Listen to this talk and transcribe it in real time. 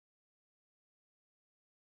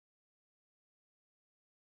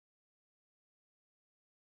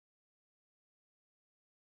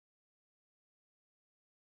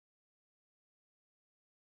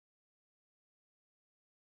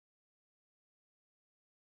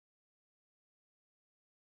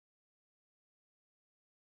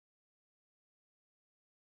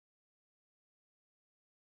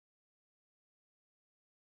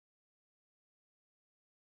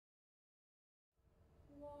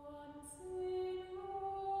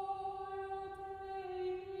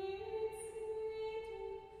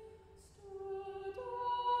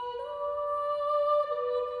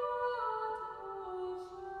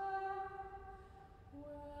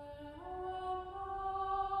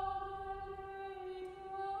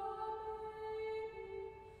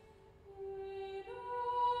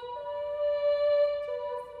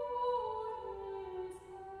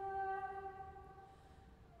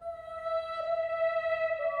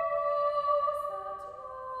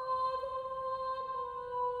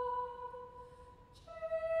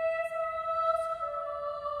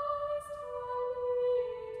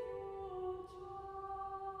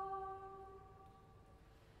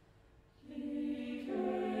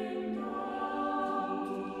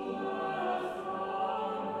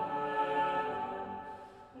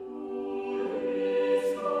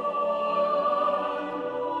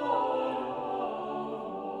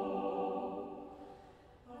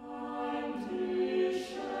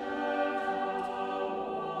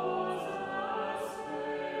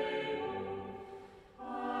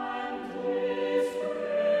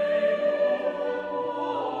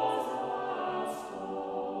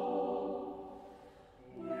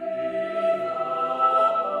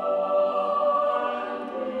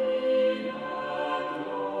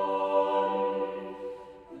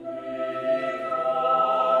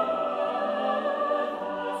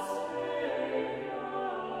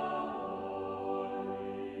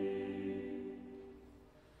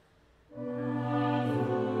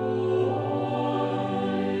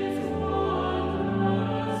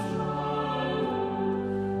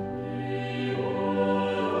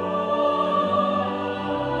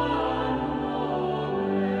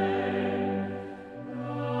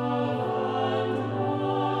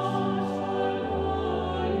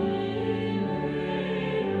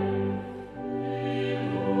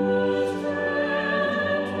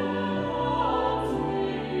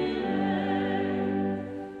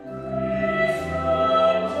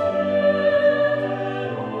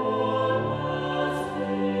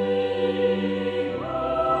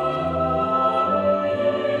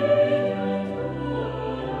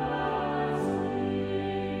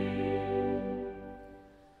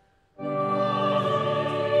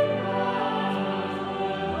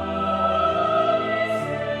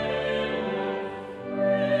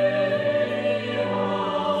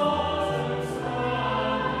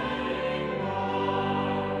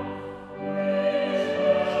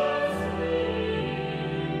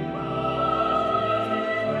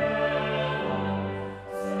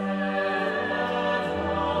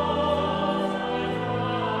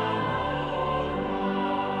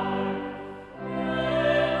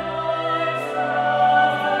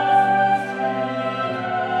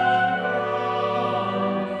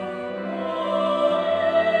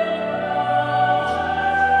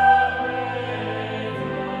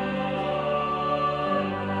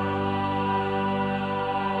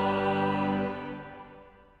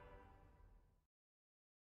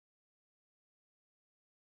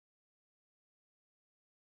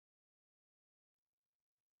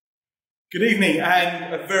Good evening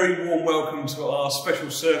and a very warm welcome to our special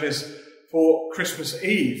service for Christmas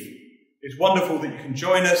Eve. It's wonderful that you can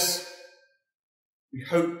join us. We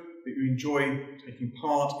hope that you enjoy taking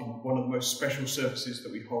part in one of the most special services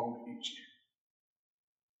that we hold each year.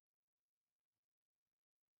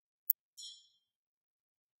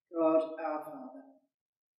 God our Father,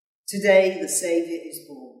 today the Saviour is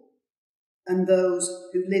born, and those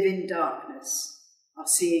who live in darkness are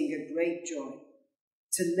seeing a great joy,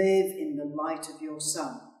 to live in the light of your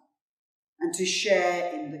Son, and to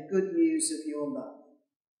share in the good news of your love.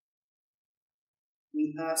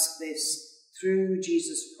 We ask this through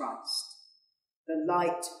Jesus Christ, the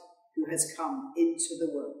light who has come into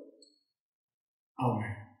the world.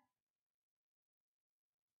 Amen.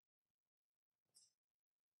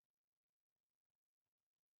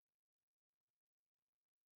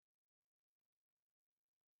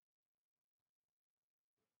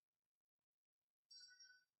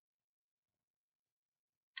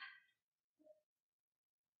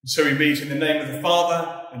 So we meet in the name of the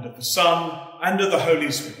Father, and of the Son, and of the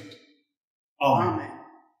Holy Spirit. Amen. Amen.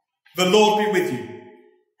 The Lord be with you.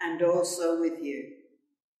 And also with you.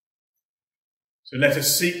 So let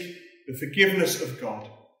us seek the forgiveness of God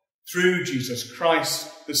through Jesus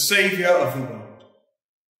Christ, the Saviour of the world.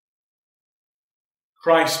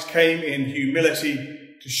 Christ came in humility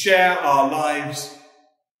to share our lives,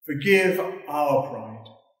 forgive our pride.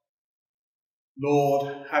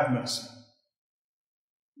 Lord, have mercy.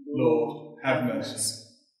 Lord, have mercy.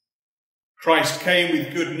 Christ came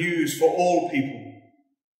with good news for all people.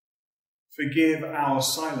 Forgive our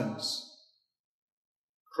silence.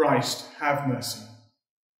 Christ, have mercy.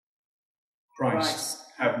 Christ,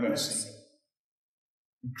 have mercy.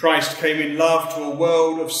 Christ came in love to a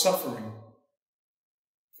world of suffering.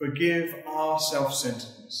 Forgive our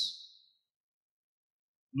self-centeredness.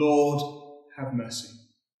 Lord, have mercy.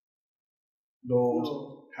 Lord,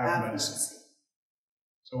 have mercy.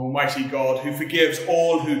 So, Almighty God, who forgives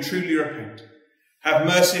all who truly repent, have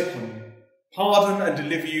mercy upon you, pardon and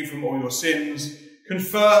deliver you from all your sins,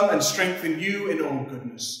 confirm and strengthen you in all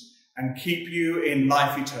goodness, and keep you in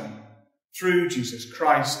life eternal, through Jesus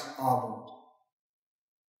Christ our Lord.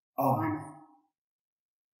 Amen.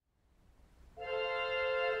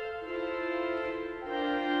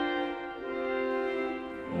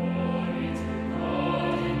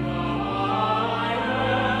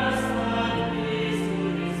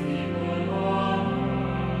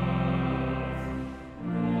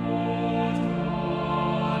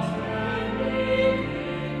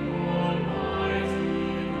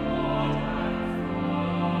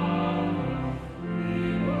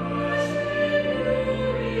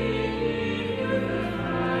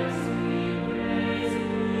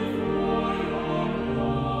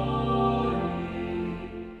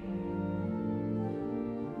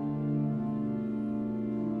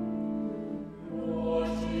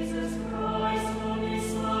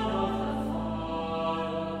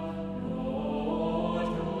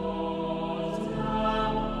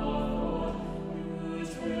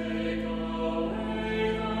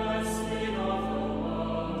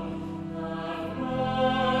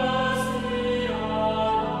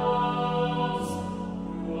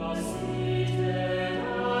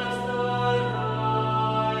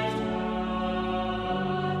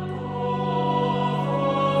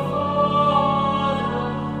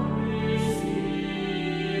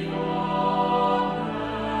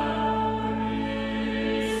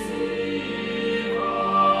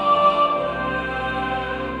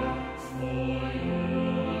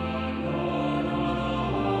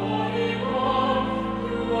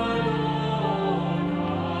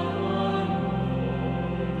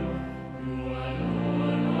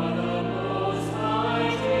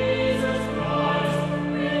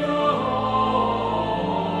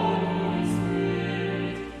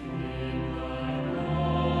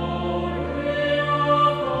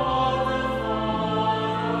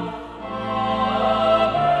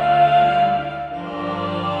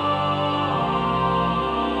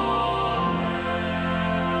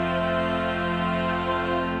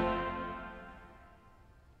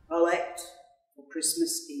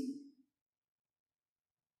 Christmas Eve.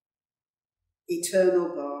 Eternal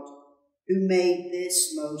God, who made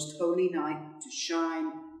this most holy night to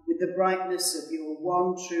shine with the brightness of your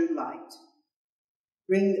one true light,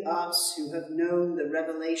 bring us who have known the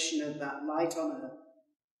revelation of that light on earth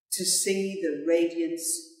to see the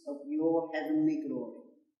radiance of your heavenly glory.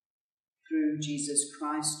 Through Jesus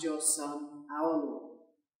Christ, your Son, our Lord,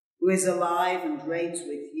 who is alive and reigns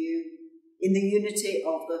with you in the unity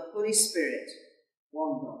of the Holy Spirit,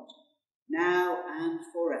 one God, now and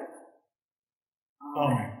forever.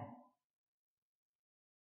 Amen. Amen.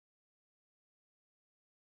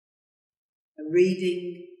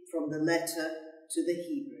 reading from the letter to the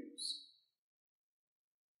Hebrews.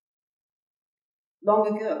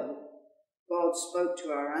 Long ago, God spoke to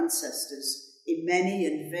our ancestors in many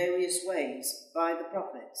and various ways by the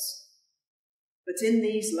prophets. But in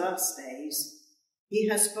these last days, he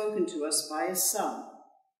has spoken to us by a Son,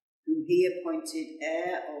 whom he appointed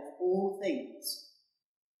heir of all things,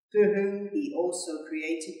 through whom he also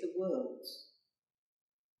created the worlds.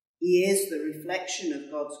 He is the reflection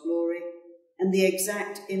of God's glory and the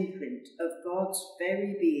exact imprint of God's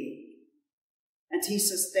very being, and he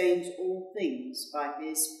sustains all things by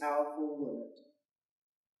his powerful word.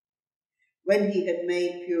 When he had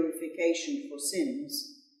made purification for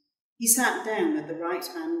sins, he sat down at the right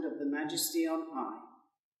hand of the Majesty on high,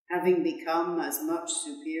 having become as much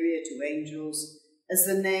superior to angels as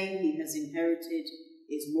the name he has inherited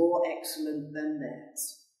is more excellent than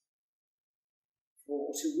theirs. For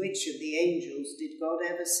to which of the angels did God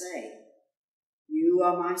ever say, "You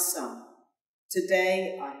are my son,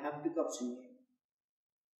 today I have begotten you"?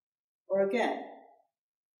 Or again,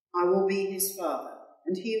 "I will be his father,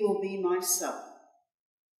 and he will be my son"?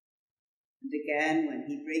 And again, when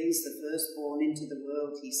he brings the firstborn into the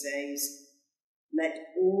world, he says,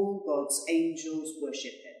 "Let all God's angels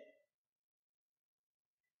worship him."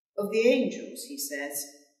 Of the angels, he says,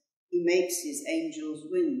 "He makes his angels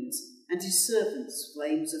winds and his servants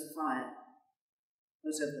flames of fire."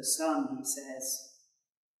 But of the Son, he says,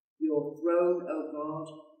 "Your throne, O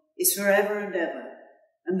God, is forever and ever,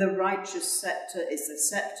 and the righteous sceptre is the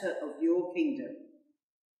sceptre of your kingdom.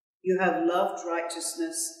 You have loved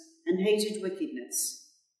righteousness and hated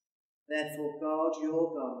wickedness. Therefore God,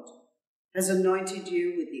 your God, has anointed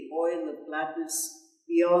you with the oil of gladness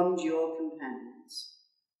beyond your companions.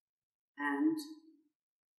 And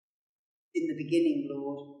in the beginning,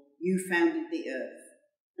 Lord, you founded the earth,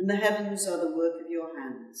 and the heavens are the work of your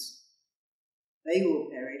hands. They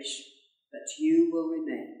will perish, but you will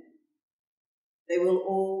remain. They will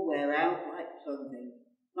all wear out like clothing.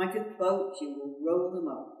 Like a cloak you will roll them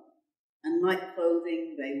up, and like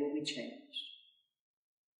clothing they will be changed.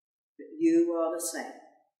 But you are the same,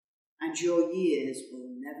 and your years will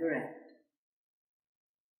never end."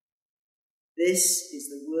 This is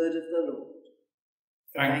the word of the Lord.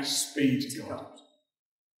 Thanks be to God.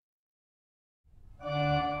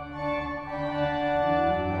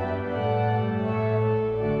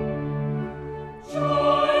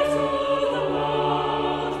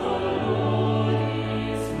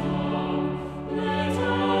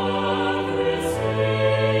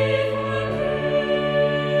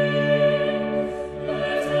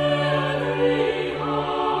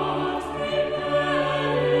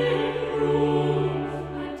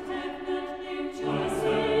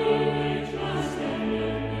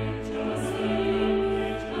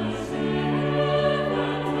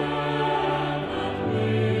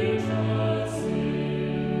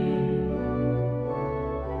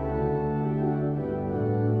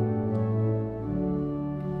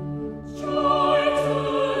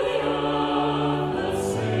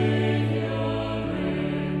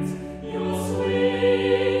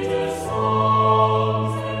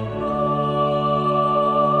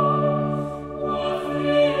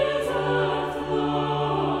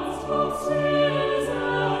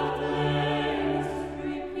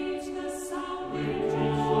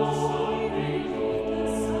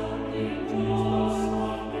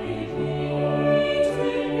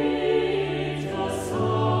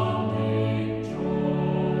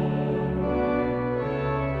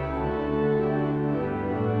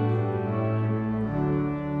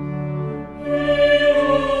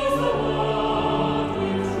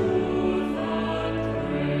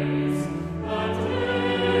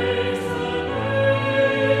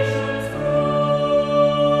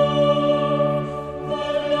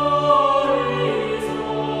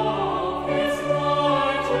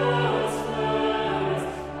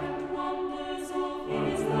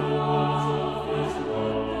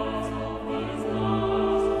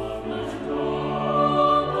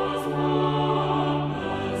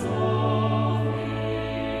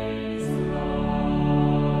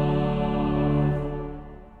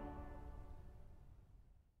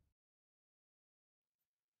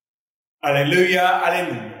 Alleluia,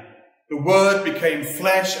 alleluia. The Word became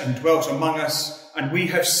flesh and dwelt among us, and we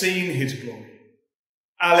have seen his glory.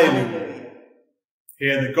 Alleluia. Alleluia.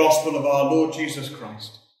 Hear the gospel of our Lord Jesus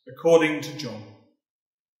Christ, according to John.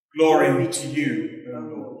 Glory to you, O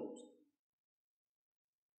Lord.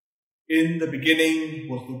 In the beginning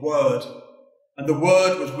was the Word, and the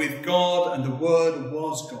Word was with God, and the Word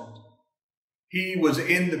was God. He was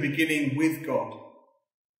in the beginning with God.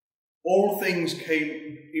 All things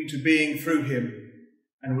came into being through him,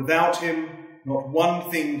 and without him not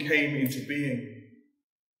one thing came into being.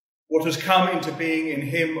 What has come into being in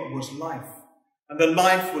him was life, and the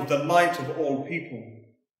life was the light of all people.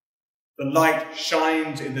 The light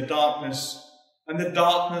shines in the darkness, and the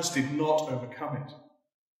darkness did not overcome it.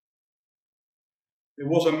 There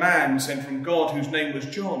was a man sent from God whose name was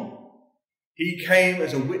John. He came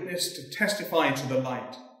as a witness to testify to the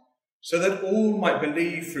light, so that all might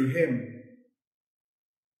believe through him.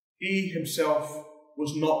 He himself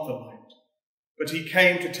was not the light, but he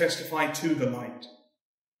came to testify to the light.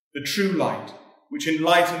 The true light, which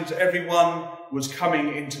enlightens everyone, was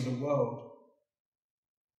coming into the world.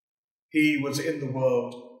 He was in the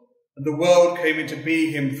world, and the world came into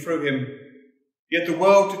being through him, yet the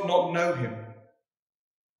world did not know him.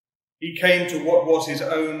 He came to what was his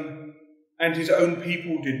own, and his own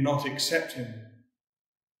people did not accept him.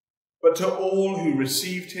 But to all who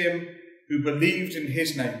received him, who believed in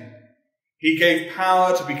his name, he gave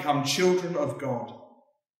power to become children of God,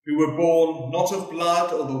 who were born not of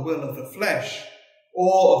blood or the will of the flesh,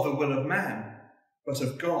 or of the will of man, but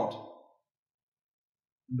of God.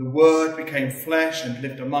 And the Word became flesh and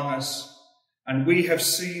lived among us, and we have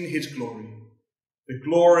seen his glory, the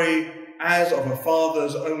glory as of a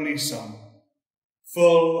Father's only Son,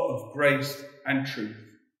 full of grace and truth.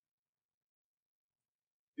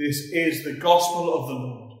 This is the gospel of the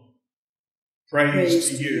Lord. Praise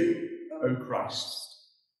to you, O Christ.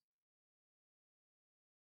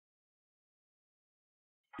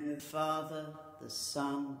 In the Father, the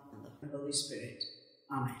Son, and the Holy Spirit.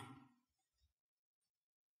 Amen.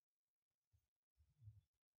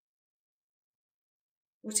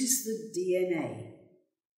 What is the DNA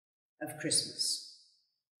of Christmas?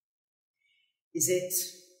 Is it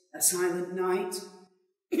a silent night?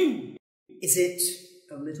 Is it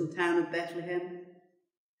a little town of Bethlehem?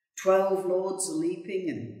 12 lords are leaping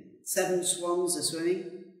and 7 swans are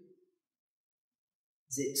swimming?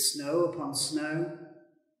 Is it snow upon snow?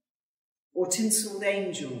 Or tinselled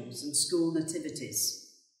angels and school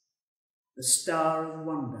nativities? The star of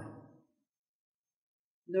wonder?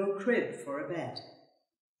 No crib for a bed?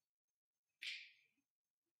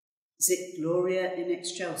 Is it Gloria in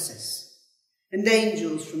excelsis, and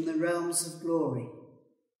angels from the realms of glory,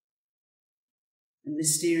 and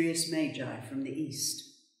mysterious magi from the east?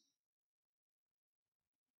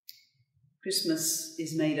 Christmas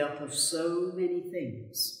is made up of so many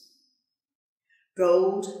things.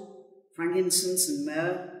 Gold, frankincense and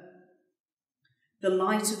myrrh, the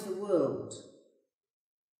light of the world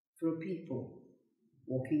for a people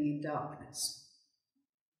walking in darkness.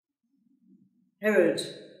 Herod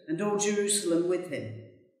and all Jerusalem with him,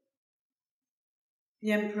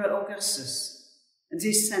 the Emperor Augustus and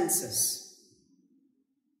his census.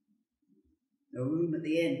 No room at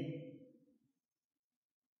the inn.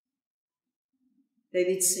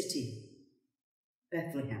 David's city,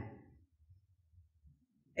 Bethlehem.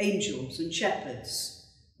 Angels and shepherds,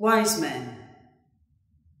 wise men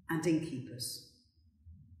and innkeepers.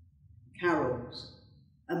 Carols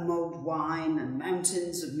and mulled wine and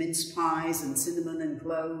mountains of mince pies and cinnamon and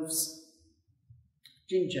cloves.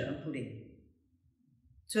 Ginger and pudding.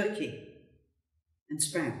 Turkey and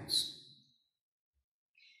sprouts.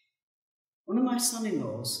 One of my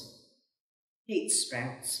son-in-laws hates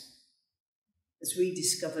sprouts, as we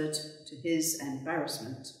discovered to his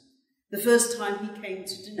embarrassment the first time he came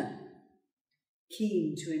to dinner,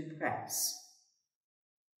 keen to impress.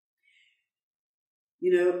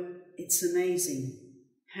 You know, it's amazing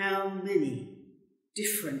how many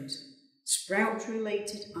different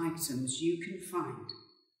sprout-related items you can find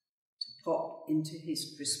to pop into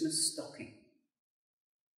his Christmas stocking.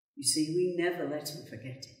 You see, we never let him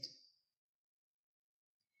forget it.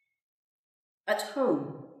 At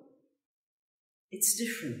home, it's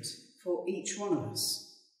different for each one of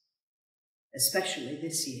us, especially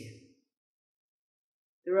this year.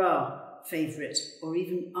 There are favourite or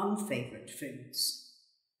even unfavourite foods.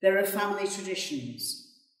 There are family traditions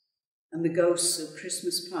and the ghosts of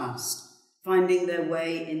Christmas past finding their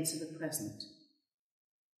way into the present.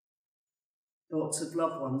 Thoughts of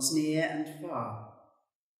loved ones near and far.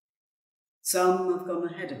 Some have gone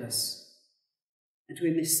ahead of us, and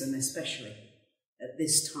we miss them especially at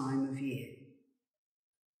this time of year.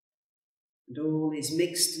 And all is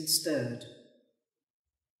mixed and stirred.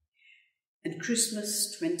 And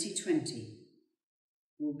Christmas 2020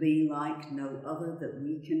 will be like no other that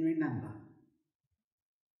we can remember.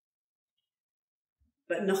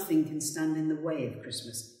 But nothing can stand in the way of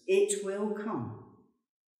Christmas. It will come.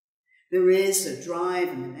 There is a drive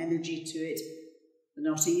and an energy to it that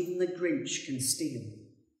not even the Grinch can steal.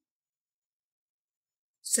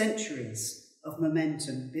 Centuries of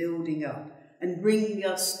momentum building up, and bring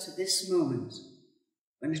us to this moment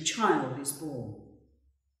when a child is born.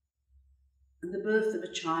 And the birth of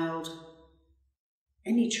a child,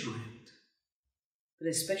 any child, but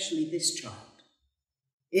especially this child,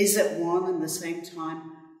 is at one and the same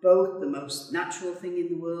time both the most natural thing in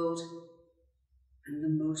the world and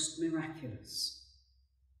the most miraculous.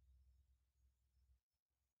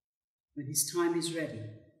 When his time is ready,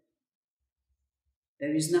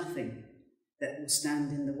 there is nothing that will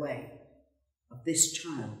stand in the way of this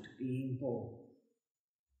child being born.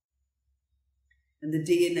 And the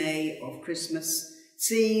DNA of Christmas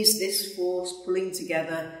sees this force pulling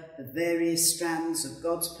together the various strands of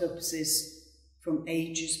God's purposes from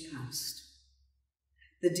ages past.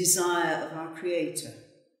 The desire of our Creator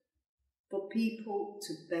for people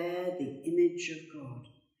to bear the image of God,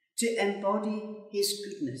 to embody his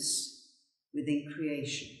goodness within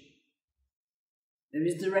creation. There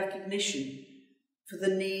is the recognition for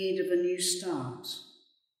the need of a new start.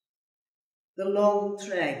 The long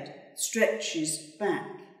thread stretches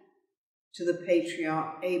back to the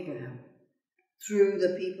patriarch Abraham through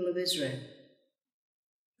the people of Israel.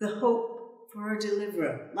 The hope for a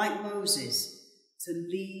deliverer like Moses to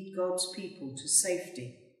lead God's people to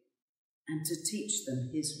safety and to teach them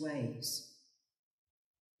his ways.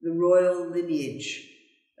 The royal lineage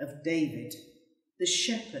of David, the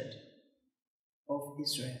shepherd of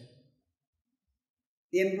Israel.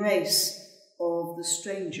 The embrace of the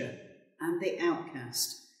stranger and the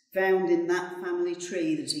outcast found in that family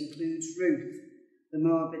tree that includes Ruth, the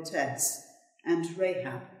Moabitess, and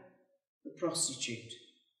Rahab, the prostitute.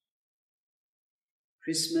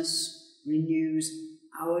 Christmas renews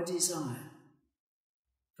our desire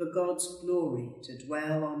for God's glory to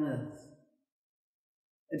dwell on earth,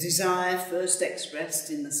 a desire first expressed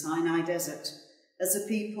in the Sinai desert as the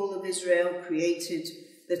people of Israel created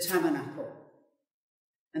the tabernacle,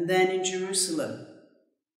 and then in Jerusalem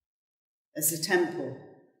as the temple,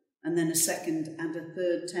 and then a second and a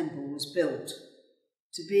third temple was built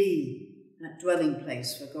to be that dwelling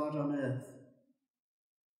place for God on earth.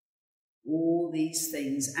 All these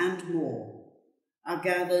things and more are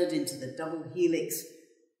gathered into the double helix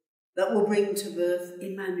that will bring to birth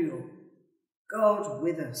Emmanuel, God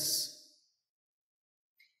with us.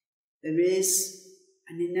 There is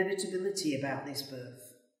an inevitability about this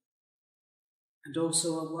birth, and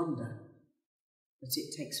also a wonder that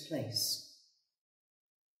it takes place.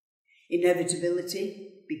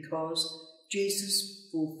 Inevitability because Jesus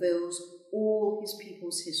fulfills all his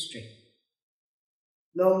people's history.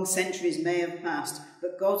 Long centuries may have passed,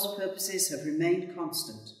 but God's purposes have remained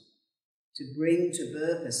constant to bring to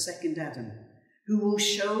birth a second Adam who will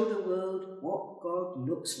show the world what God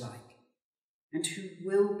looks like and who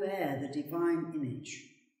will bear the divine image.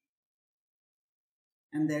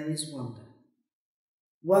 And there is wonder.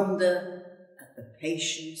 Wonder at the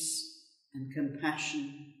patience and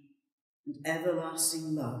compassion and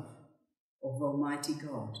everlasting love of Almighty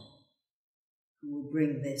God, who will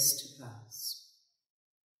bring this to pass.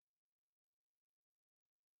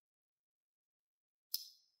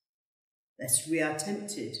 Lest we are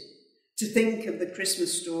tempted to think of the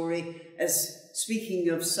Christmas story as speaking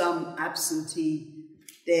of some absentee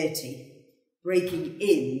deity breaking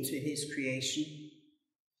into his creation,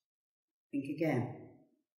 think again.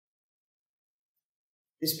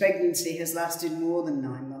 This pregnancy has lasted more than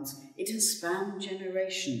 9 months. It has spanned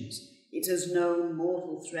generations. It has known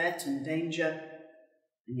mortal threat and danger,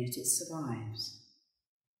 and yet it survives.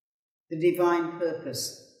 The divine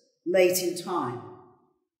purpose, late in time,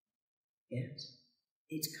 yet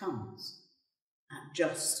it comes at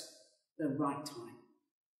just the right time.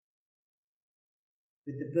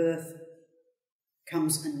 With the birth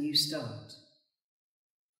comes a new start.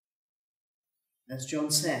 As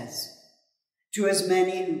John says, to as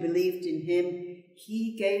many who believed in him,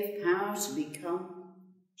 he gave power to become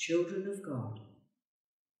children of God.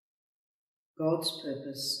 God's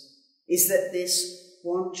purpose is that this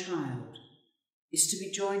one child is to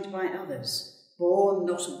be joined by others, born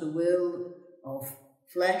not of the will of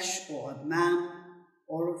flesh or of man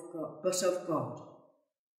or of God, but of God.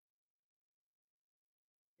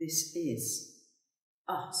 This is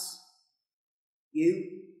us,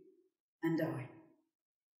 you and I.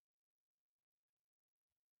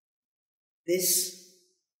 This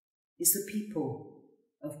is the people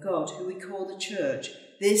of God, who we call the church.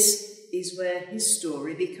 This is where his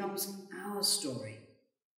story becomes our story.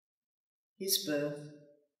 His birth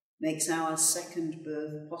makes our second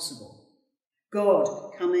birth possible.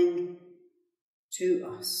 God coming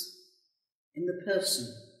to us in the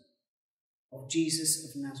person of Jesus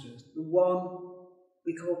of Nazareth, the one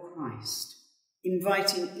we call Christ,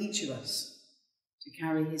 inviting each of us to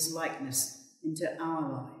carry his likeness into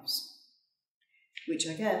our lives, which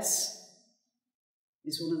I guess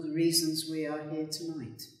is one of the reasons we are here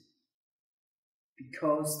tonight,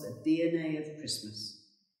 because the DNA of Christmas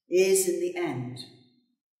is in the end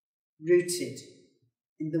rooted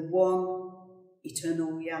in the one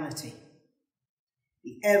eternal reality,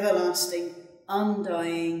 the everlasting,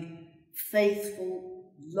 undying,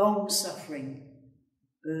 faithful, long-suffering,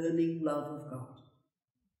 burning love of God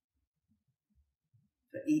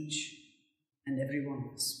for each and every one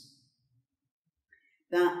of us.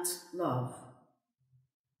 That love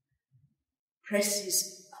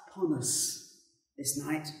presses upon us this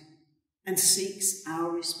night and seeks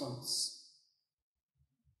our response.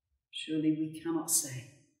 Surely we cannot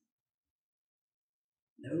say,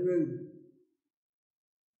 no room.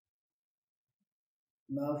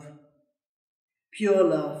 Love, pure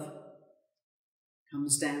love,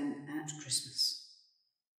 comes down at Christmas,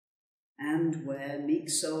 and where meek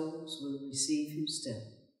souls will receive him still,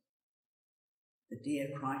 the dear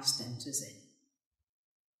Christ enters in.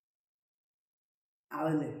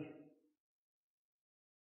 Alleluia.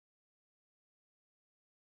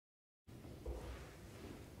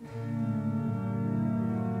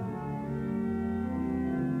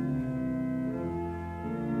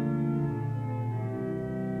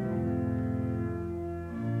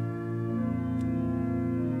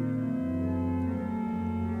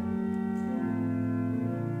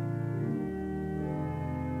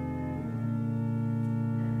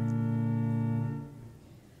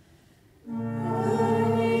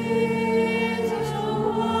 Alleluia.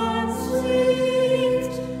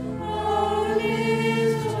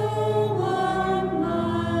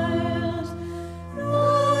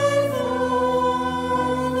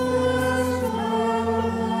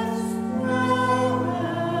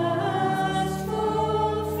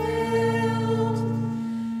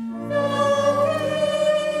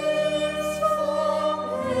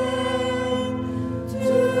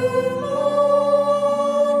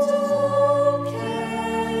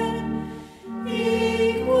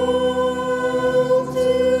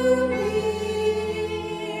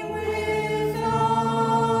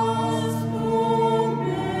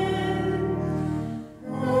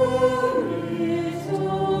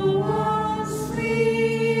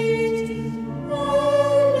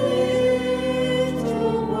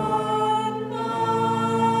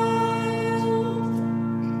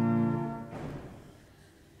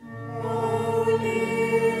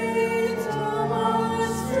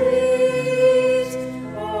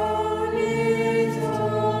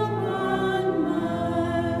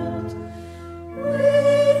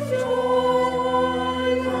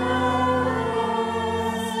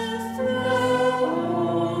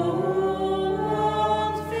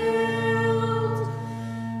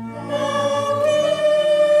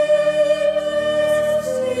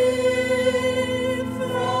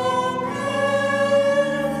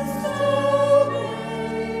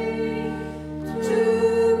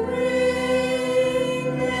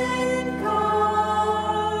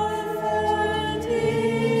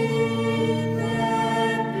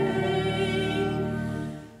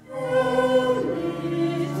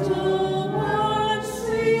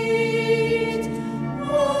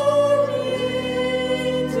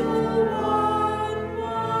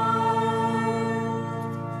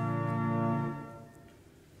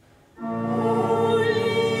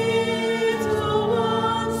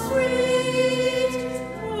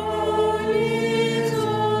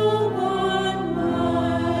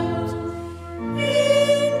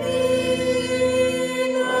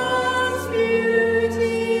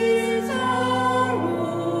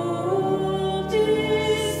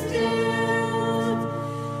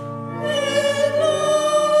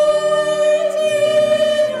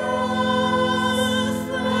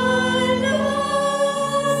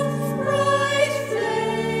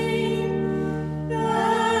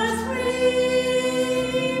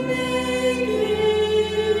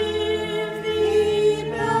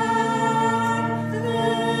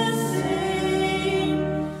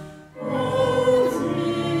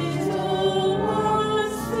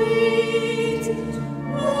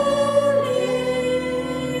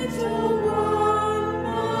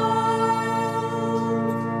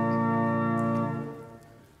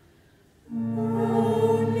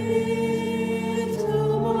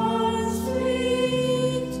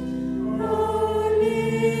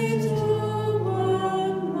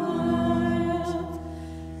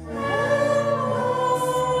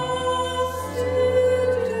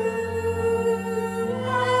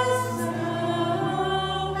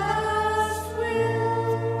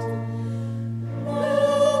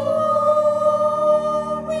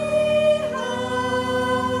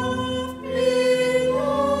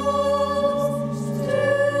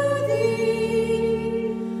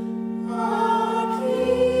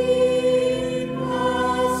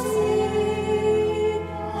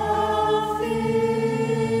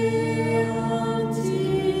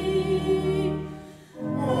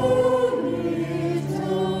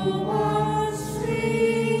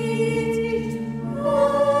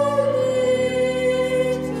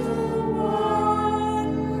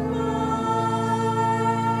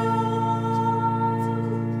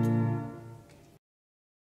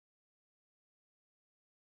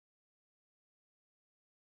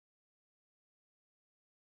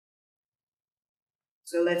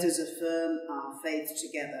 So let us affirm our faith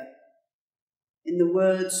together in the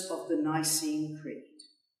words of the Nicene Creed.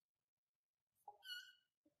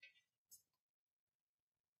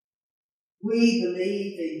 We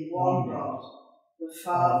believe in one God, the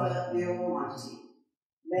Father, the Almighty,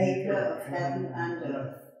 maker of heaven and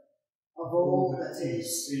earth, of all that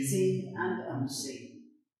is seen and unseen.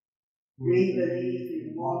 We believe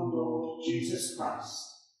in one Lord Jesus Christ,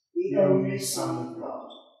 the only Son of God,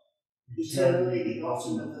 eternally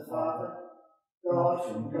begotten of the Father,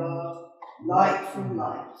 God from God, light from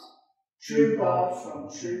light, true God from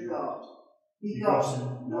true God,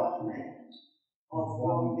 begotten, not made, of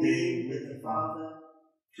one being with the Father.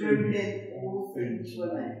 Through him all things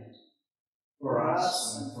were made. For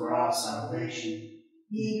us and for our salvation,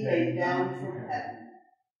 he came down from heaven,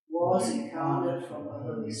 was incarnate from the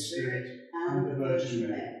Holy Spirit and the Virgin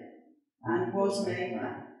Mary, and was made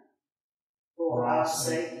man. For our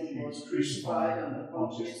sake he was crucified under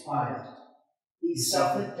Pontius Pilate. He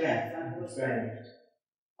suffered death and was buried.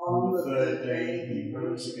 On the third day he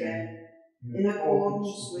rose again, in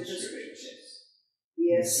accordance with the Scriptures.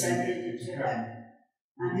 He ascended into heaven,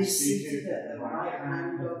 and is seated at the right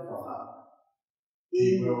hand of the Father.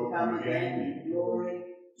 He will come again in glory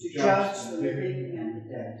to judge the living and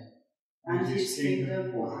the dead, and his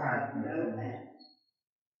kingdom will have no end.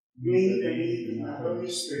 We believe in the Holy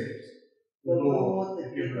Spirit, the Lord, the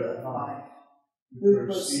giver of life, who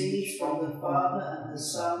proceeds from the Father and the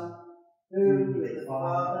Son, who with the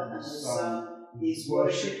Father and the Son is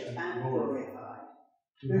worshipped and glorified,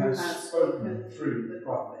 who has spoken through the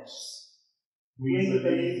prophets. We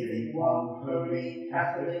believe in one holy,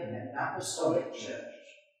 Catholic and Apostolic Church.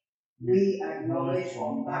 We acknowledge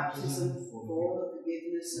one baptism for the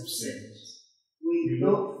forgiveness of sins. We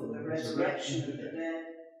look for the resurrection of the dead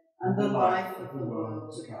and the life of the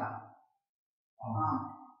world to come. Amen.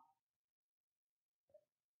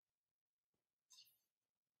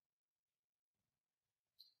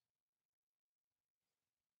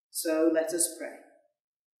 So let us pray.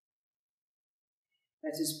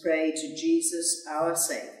 Let us pray to Jesus, our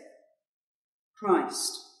Saviour,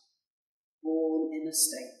 Christ, born in a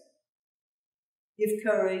stable. Give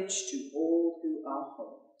courage to all who are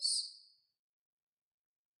homeless.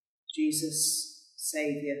 Jesus,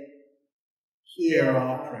 Saviour, hear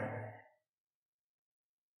our prayer.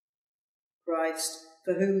 Christ,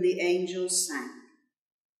 for whom the angels sang,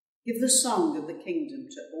 give the song of the kingdom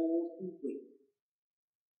to all who weep.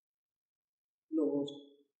 Lord,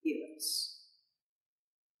 hear us.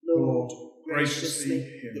 Lord, graciously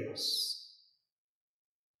hear us.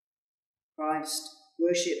 Christ,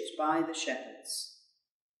 worshipped by the shepherds,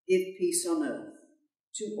 give peace on earth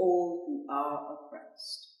to all who are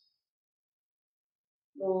oppressed.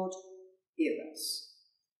 Lord, hear us.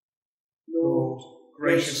 Lord,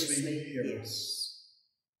 graciously hear us.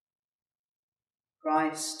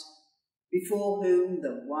 Christ, before whom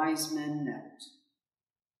the wise men knelt,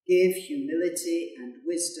 give humility and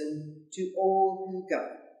wisdom to all who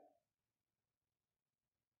go.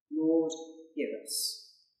 Lord, hear us.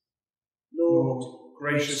 Lord,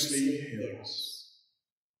 graciously hear us.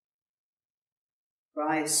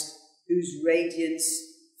 Christ, whose radiance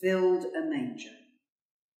filled a manger,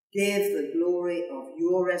 give the glory of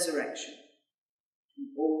your resurrection to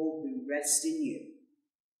all who rest in you.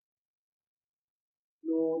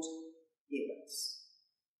 Lord, hear us.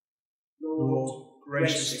 Lord,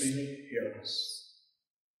 graciously hear us.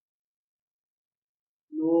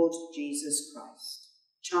 Lord Jesus Christ,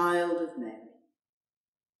 Child of Mary,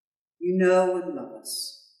 you know and love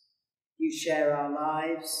us. You share our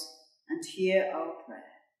lives and hear our prayer.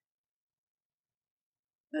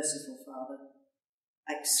 Merciful Father,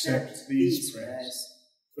 accept these prayers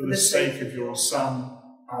for the sake of your Son,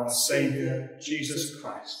 our Saviour, Jesus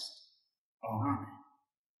Christ. Amen.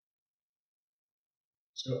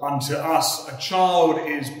 So unto us a child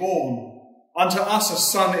is born, unto us a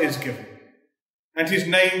son is given, and his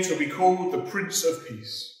name shall be called the Prince of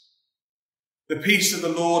Peace. The peace of the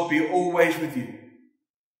Lord be always with you.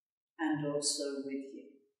 And also with you.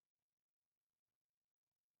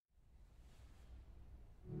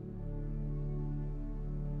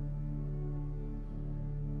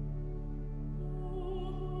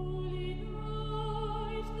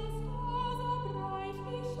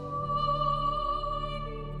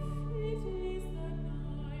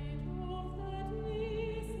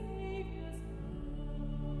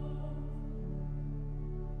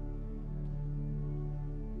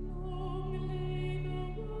 Long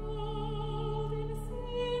lay the world in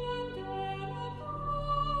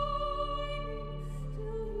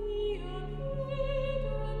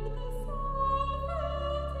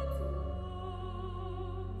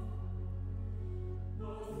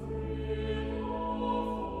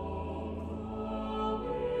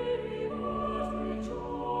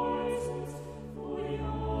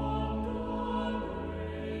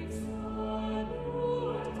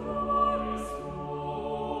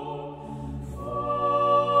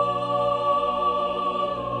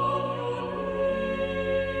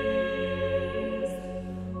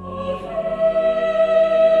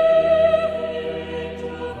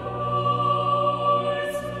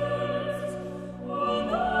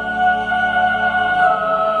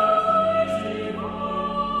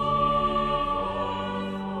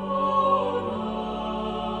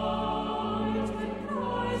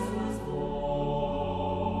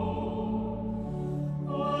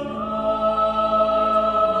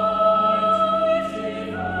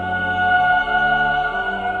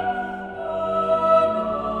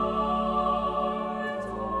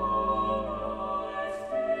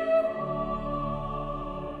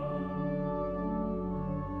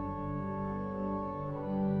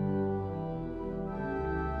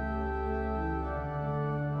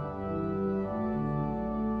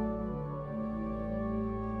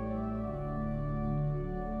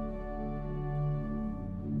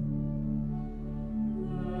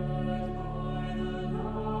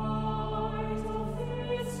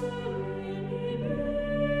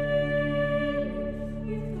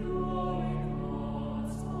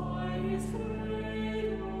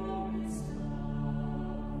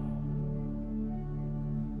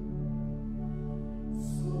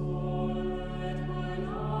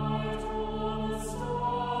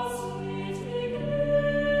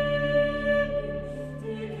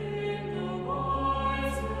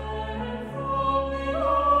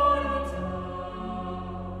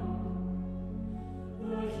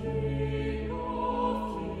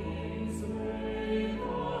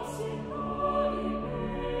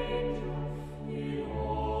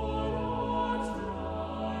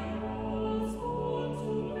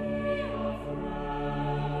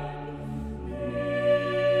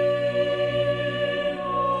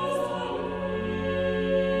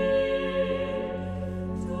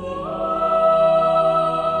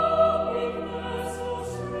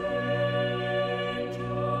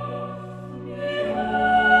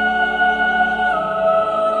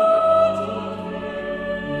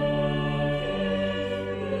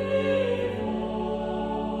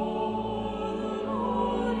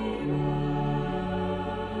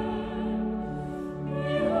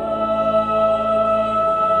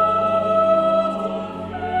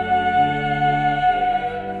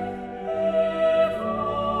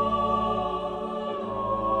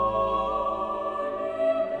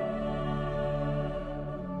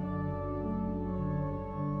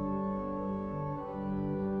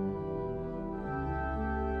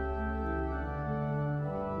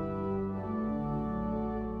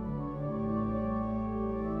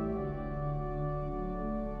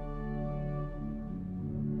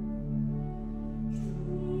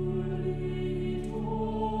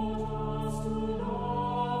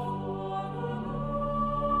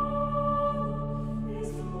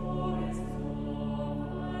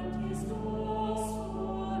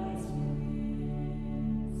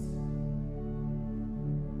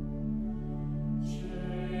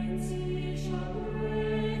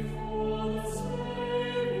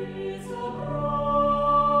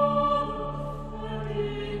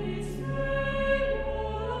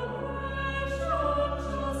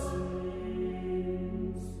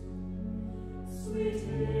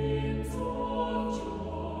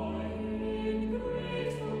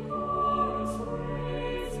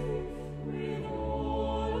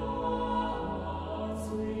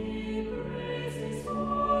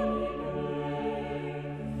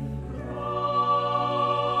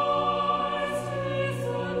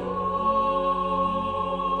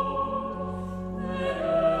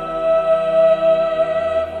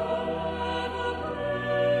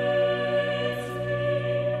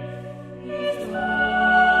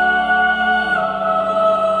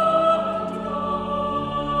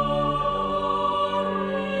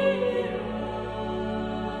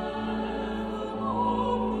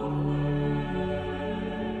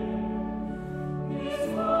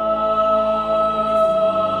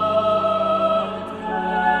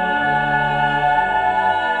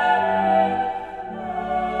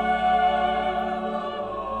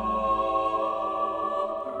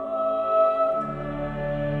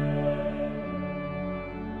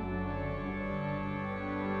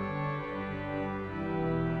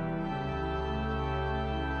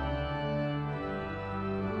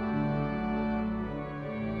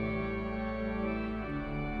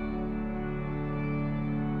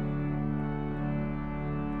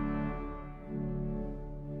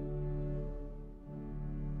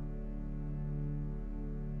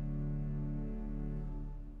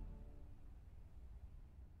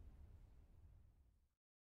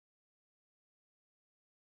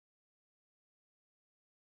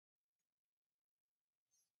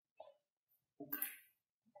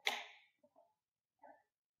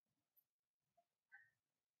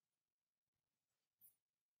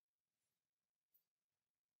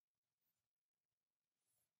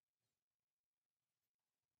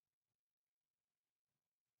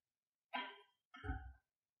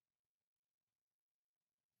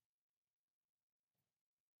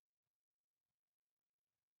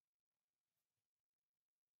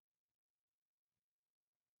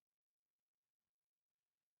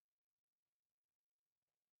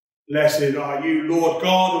Blessed are you, Lord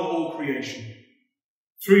God of all creation.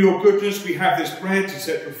 Through your goodness we have this bread to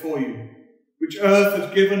set before you, which earth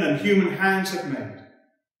has given and human hands have made.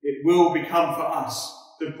 It will become for us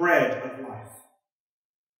the bread of life.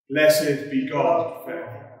 Blessed be God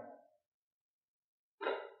forever.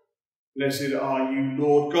 Blessed are you,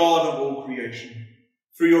 Lord God of all creation.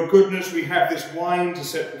 Through your goodness we have this wine to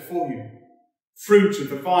set before you, fruit of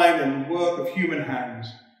the vine and work of human hands.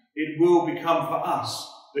 It will become for us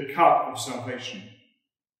the cup of salvation.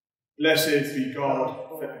 Blessed be God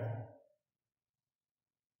forever.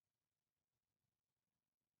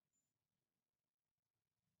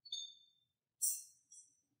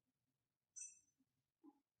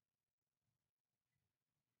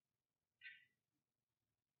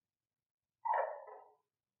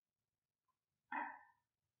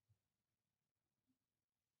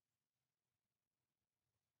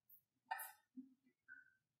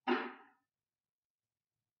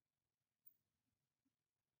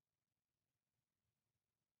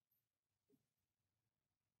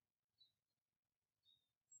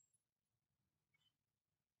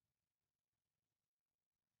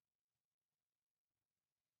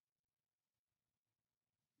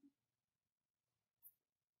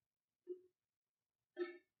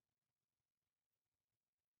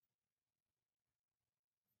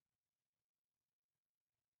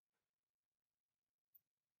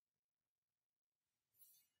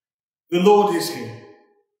 The Lord is here.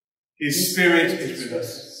 His Spirit is with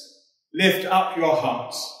us. Lift up your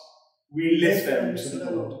hearts. We lift them to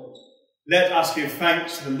the Lord. Let us give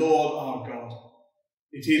thanks to the Lord our God.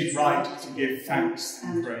 It is right to give thanks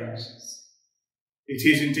and praise. It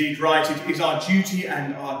is indeed right. It is our duty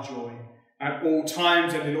and our joy at all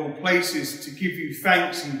times and in all places to give you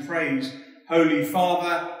thanks and praise, Holy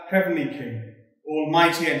Father, Heavenly King,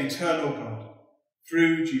 Almighty and eternal God,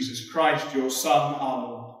 through Jesus Christ, your Son, our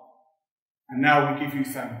Lord. And now we give you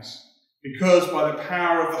thanks, because by the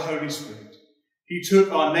power of the Holy Spirit, he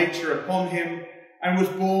took our nature upon him and was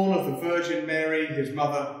born of the Virgin Mary, his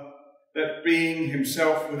mother, that being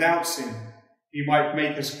himself without sin, he might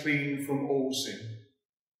make us clean from all sin.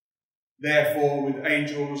 Therefore, with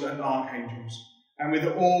angels and archangels, and with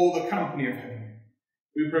all the company of heaven,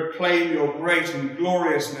 we proclaim your great and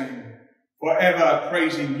glorious name, forever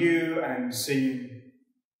praising you and singing.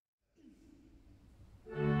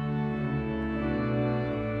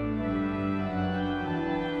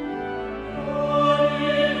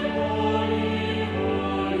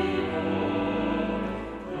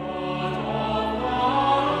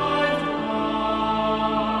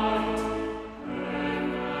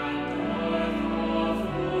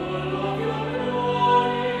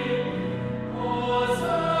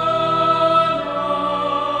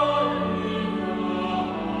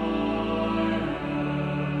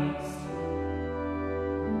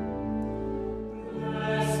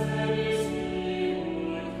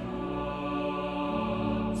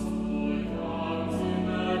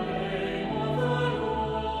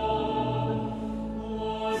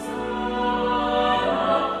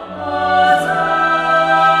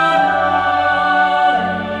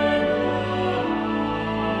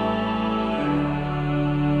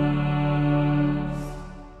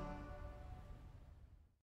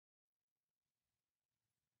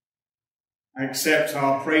 Accept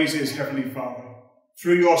our praises, Heavenly Father,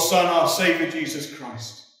 through your Son, our Saviour, Jesus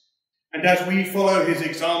Christ. And as we follow his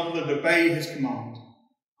example and obey his command,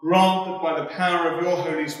 grant that by the power of your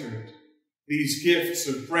Holy Spirit, these gifts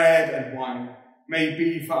of bread and wine may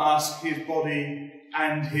be for us his body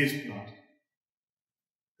and his blood,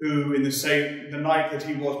 who in the night that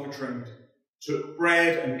he was betrayed, took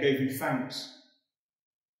bread and gave you thanks.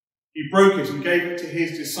 He broke it and gave it to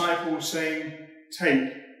his disciples, saying,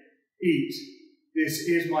 "Take, eat, this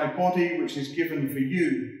is my body which is given for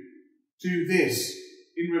you. Do this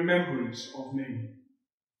in remembrance of me." In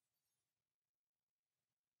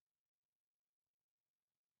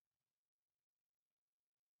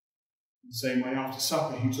the same way, after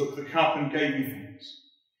supper, he took the cup and gave you thanks.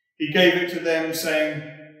 He gave it to them, saying,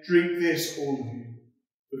 "Drink this, all of you,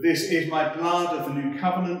 for this is my blood of the new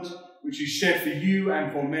covenant, which is shed for you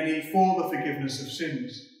and for many for the forgiveness of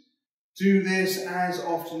sins. Do this as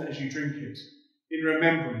often as you drink it, in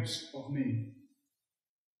remembrance of me."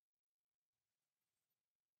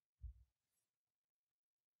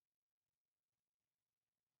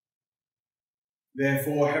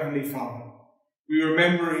 Therefore, Heavenly Father, we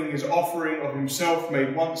remembering his offering of himself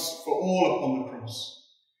made once for all upon the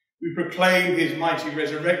cross, we proclaim his mighty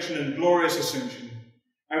resurrection and glorious ascension,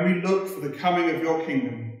 and we look for the coming of your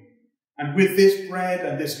kingdom. And with this bread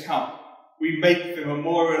and this cup, we make the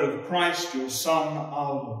memorial of Christ, your Son,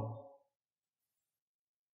 our Lord.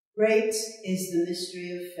 Great is the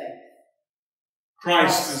mystery of faith.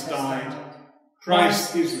 Christ has died.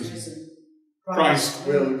 Christ is risen. Christ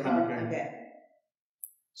will come again.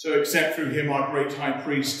 So accept through him, our great high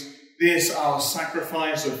priest, this our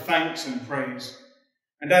sacrifice of thanks and praise.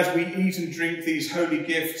 And as we eat and drink these holy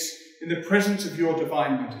gifts in the presence of your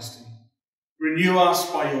divine majesty, renew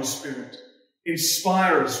us by your Spirit,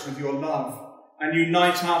 inspire us with your love, and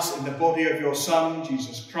unite us in the body of your Son,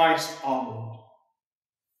 Jesus Christ, our Lord.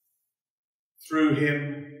 Through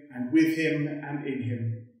him, and with him, and in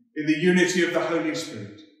him, in the unity of the Holy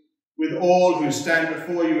Spirit, with all who stand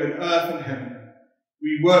before you in earth and heaven,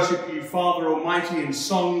 we worship you, Father Almighty, in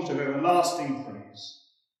songs of everlasting praise.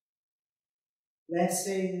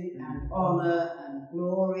 Blessing and honour and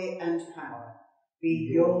glory and power be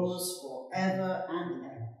yours forever and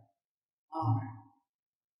ever. Amen.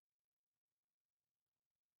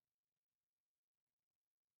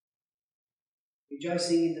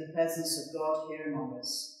 Rejoicing in the presence of God here among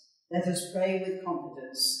us, let us pray with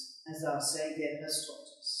confidence as our Saviour has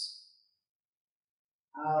taught us.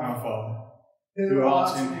 Our Father, who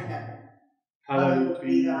art in heaven, hallowed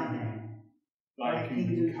be thy name. Thy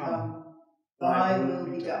kingdom come, thy will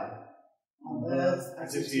be done, on earth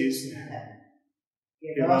as it is in heaven.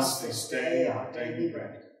 Give us this day our daily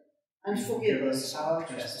bread, and forgive us our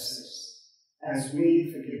trespasses, as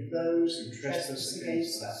we forgive those who trespass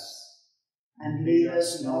against us. And lead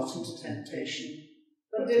us not into temptation,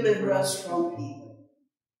 but deliver us from evil.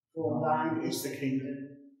 For thine is the kingdom,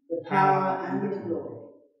 the power, and the glory,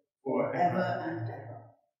 forever and ever.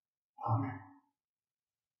 Amen.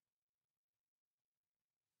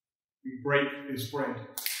 We break this bread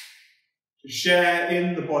to share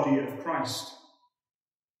in the body of Christ.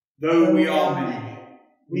 Though we are many,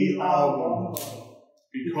 we are one body,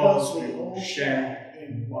 because we all share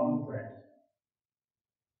in one bread.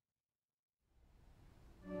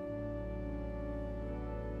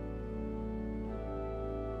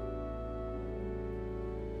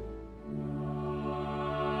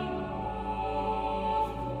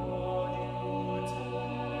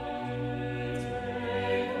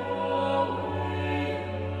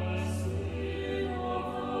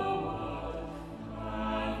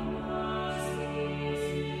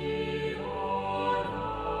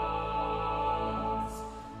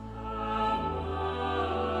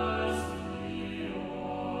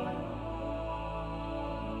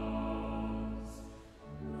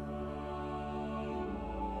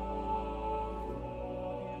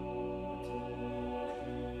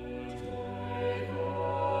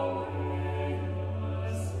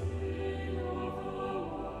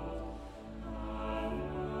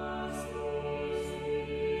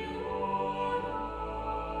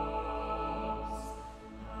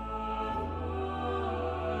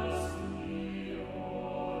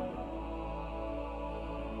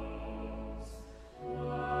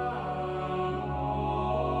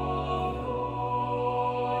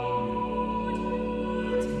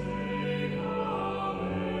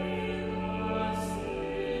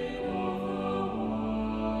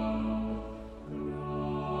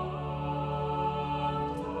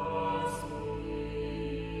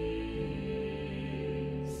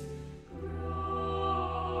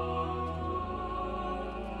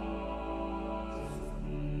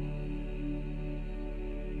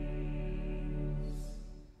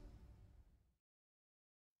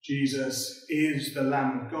 Jesus is the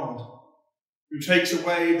Lamb of God, who takes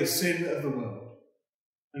away the sin of the world,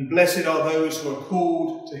 and blessed are those who are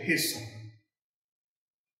called to his Son.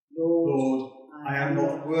 Lord, I am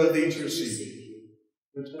not worthy to receive you,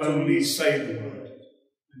 but only say the word,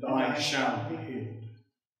 and I shall be healed.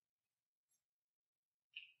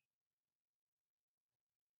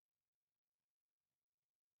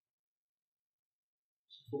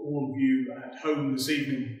 For all of you at home this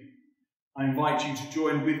evening, I invite you to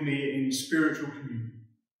join with me in spiritual communion,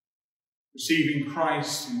 receiving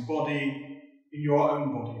Christ in body in your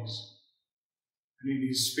own bodies, and in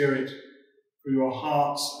his Spirit through your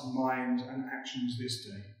hearts and minds and actions this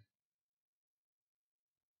day.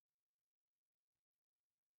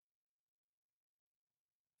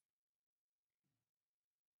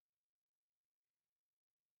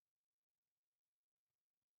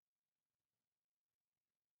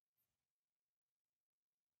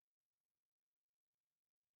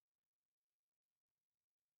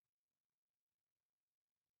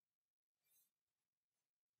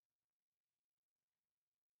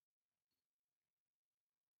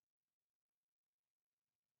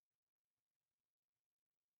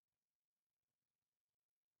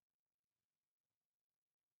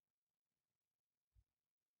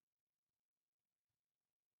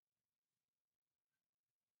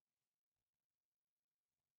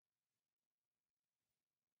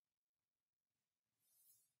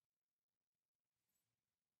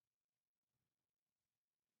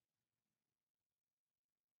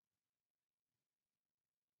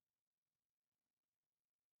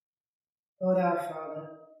 God our Father,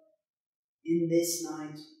 in this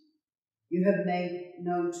night you have made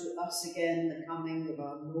known to us again the coming of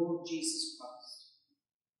our Lord Jesus Christ.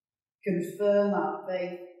 Confirm our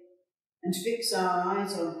faith and fix our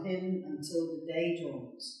eyes on him until the day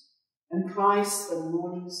dawns, and Christ, the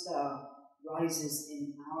morning star, rises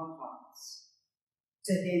in our hearts.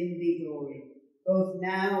 To him be glory, both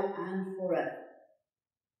now and forever.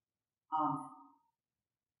 Amen.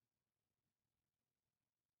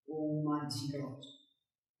 Almighty God,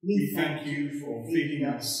 we thank you for feeding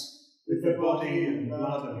us with the body and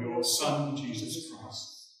blood of your Son, Jesus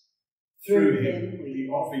Christ. Through him we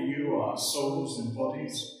offer you our souls and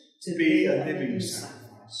bodies to be a living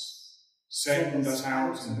sacrifice. Send us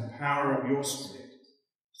out in the power of your Spirit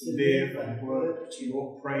to live and work to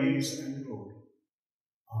your praise and glory.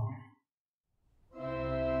 Amen.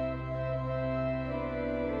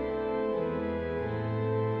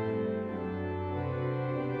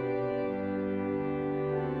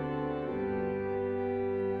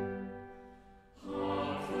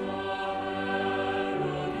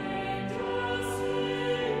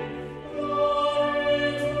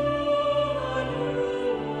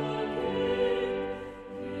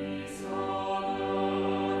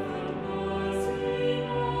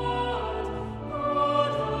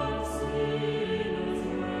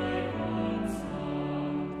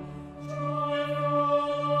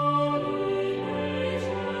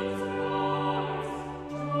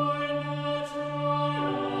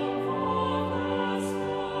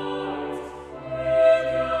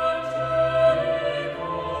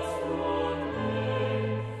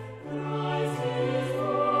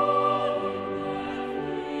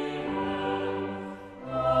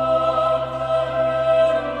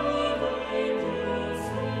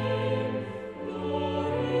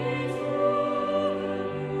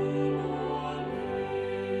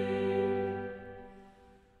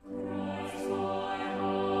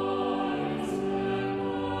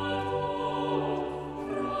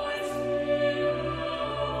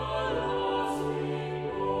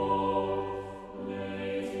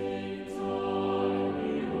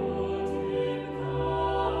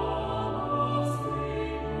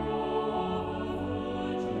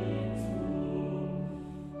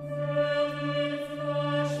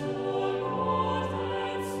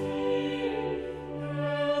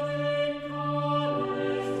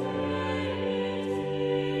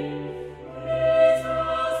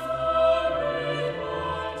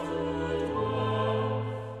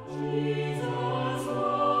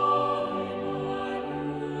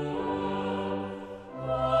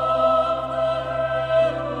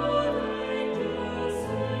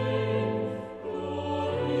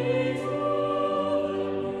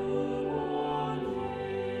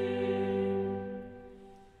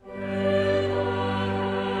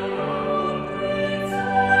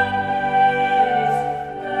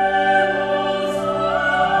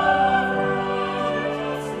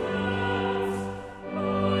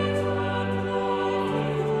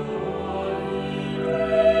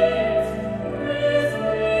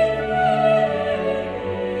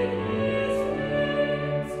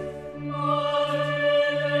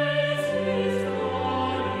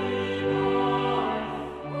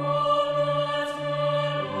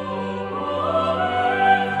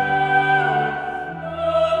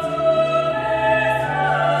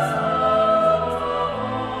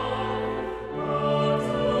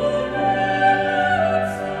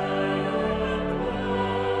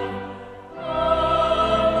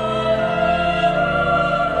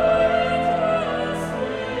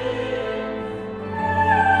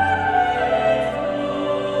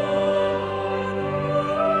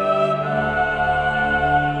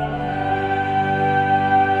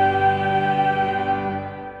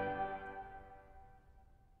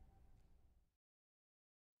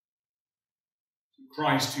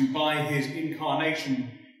 Christ, who by his incarnation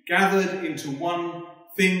gathered into one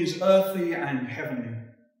things earthly and heavenly,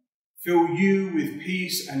 fill you with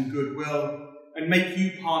peace and goodwill, and make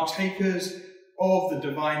you partakers of the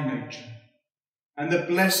divine nature. And the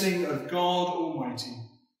blessing of God Almighty,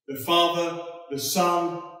 the Father, the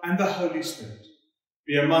Son, and the Holy Spirit,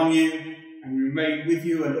 be among you and remain with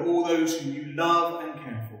you and all those whom you love and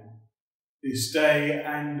care for, this day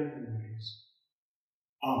and always.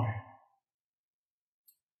 Amen.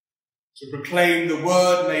 To proclaim the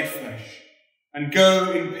word made flesh, and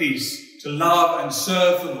go in peace to love and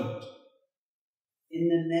serve the Lord. In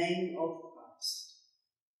the name of Christ.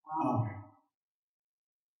 Amen.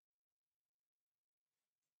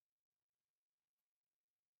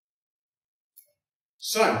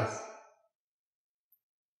 So,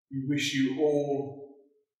 we wish you all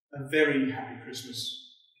a very happy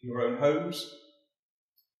Christmas in your own homes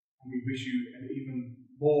And we wish you an even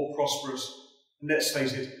more prosperous, and let's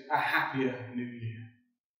face it, a happier New Year.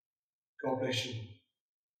 God bless you.